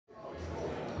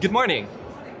Good morning.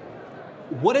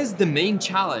 What is the main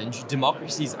challenge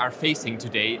democracies are facing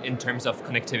today in terms of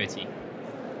connectivity?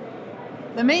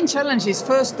 The main challenge is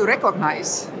first to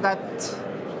recognize that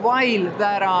while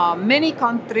there are many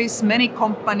countries, many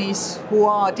companies who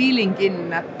are dealing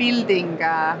in building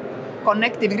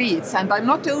connective grids, and I'm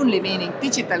not only meaning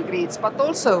digital grids, but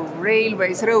also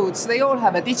railways, roads, they all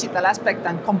have a digital aspect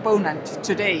and component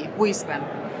today with them.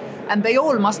 And they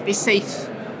all must be safe.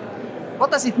 What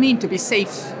does it mean to be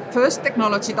safe? First,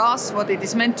 technology does what it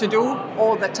is meant to do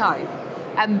all the time.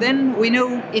 And then we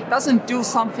know it doesn't do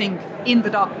something in the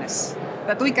darkness,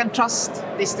 that we can trust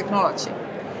this technology.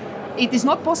 It is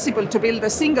not possible to build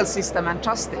a single system and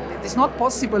trust it. It is not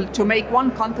possible to make one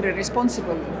country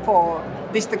responsible for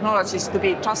these technologies to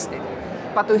be trusted.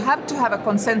 But we have to have a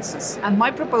consensus. And my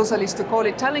proposal is to call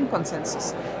it Tallinn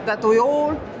consensus, that we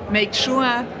all make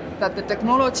sure that the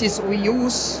technologies we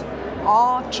use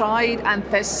are tried and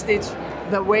tested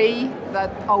the way that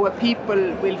our people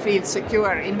will feel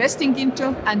secure investing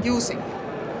into and using.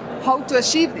 How to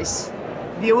achieve this?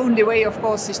 The only way, of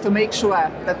course, is to make sure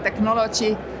that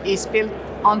technology is built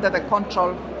under the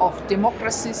control of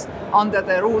democracies, under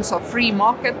the rules of free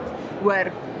market,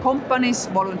 where companies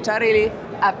voluntarily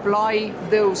apply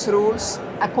those rules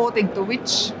according to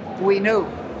which we know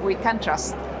we can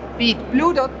trust. Be it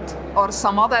blue dot or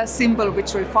some other symbol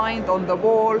which we find on the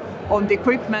wall, on the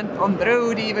equipment, on the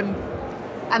road even,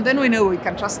 and then we know we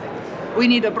can trust it. We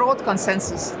need a broad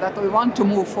consensus that we want to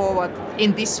move forward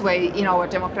in this way in our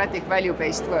democratic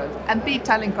value-based world, and be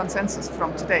Tallinn consensus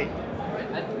from today.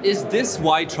 Is this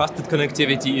why trusted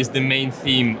connectivity is the main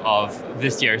theme of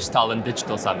this year's Tallinn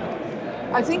Digital Summit?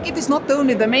 I think it is not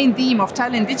only the main theme of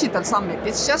Tallinn Digital Summit,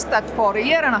 it's just that for a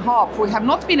year and a half we have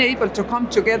not been able to come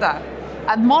together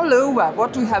and mull over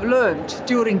what we have learned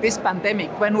during this pandemic,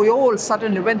 when we all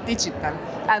suddenly went digital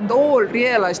and all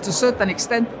realized to a certain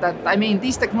extent that,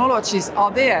 these technologies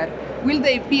are there. Will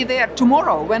they be there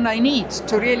tomorrow when I need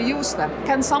to really use them?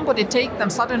 Can somebody take them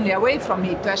suddenly away from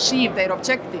me to achieve their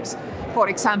objectives? For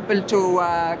example,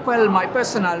 to quell my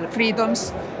personal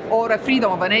freedoms or a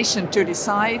freedom of a nation to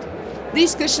decide.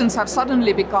 These questions have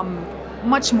suddenly become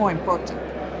much more important.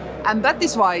 And that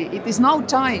is why it is now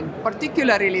time,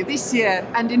 particularly this year,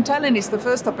 and in Tallinn is the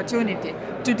first opportunity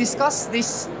to discuss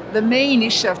this, the main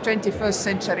issue of 21st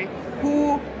century,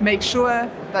 who make sure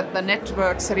that the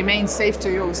networks remain safe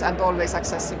to use and always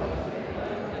accessible.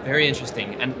 Very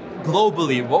interesting. And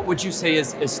globally, what would you say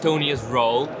is Estonia's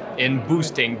role in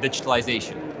boosting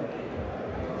digitalization?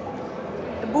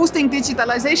 Boosting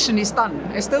digitalization is done.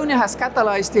 Estonia has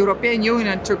catalyzed the European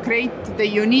Union to create the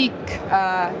unique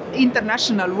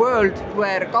international world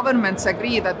where governments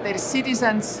agree that their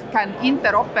citizens can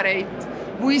interoperate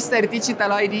with their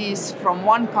digital IDs from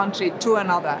one country to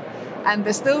another. And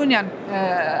Estonia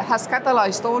has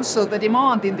catalyzed also the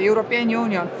demand in the European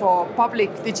Union for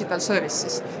public digital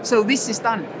services. So this is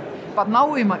done. But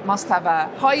now we must have a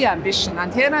high ambition.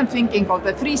 And here I'm thinking of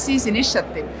the Free Seas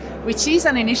initiative, which is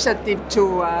an initiative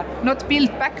to not build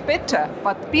back better,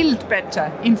 but build better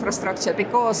infrastructure,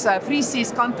 because Free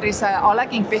Seas countries are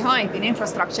lagging behind in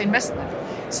infrastructure investment.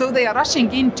 So they are rushing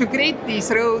in to create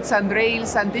these roads and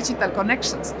rails and digital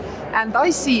connections. And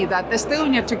I see that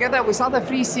Estonia, together with other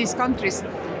Free Seas countries,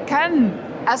 can,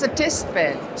 as a test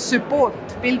bed, support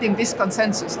building this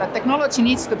consensus that technology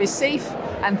needs to be safe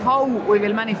and how we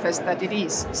will manifest that it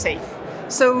is safe.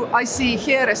 So I see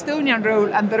here Estonian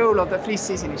role and the role of the Free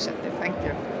Seas Initiative. Thank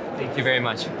you. Thank you very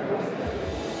much.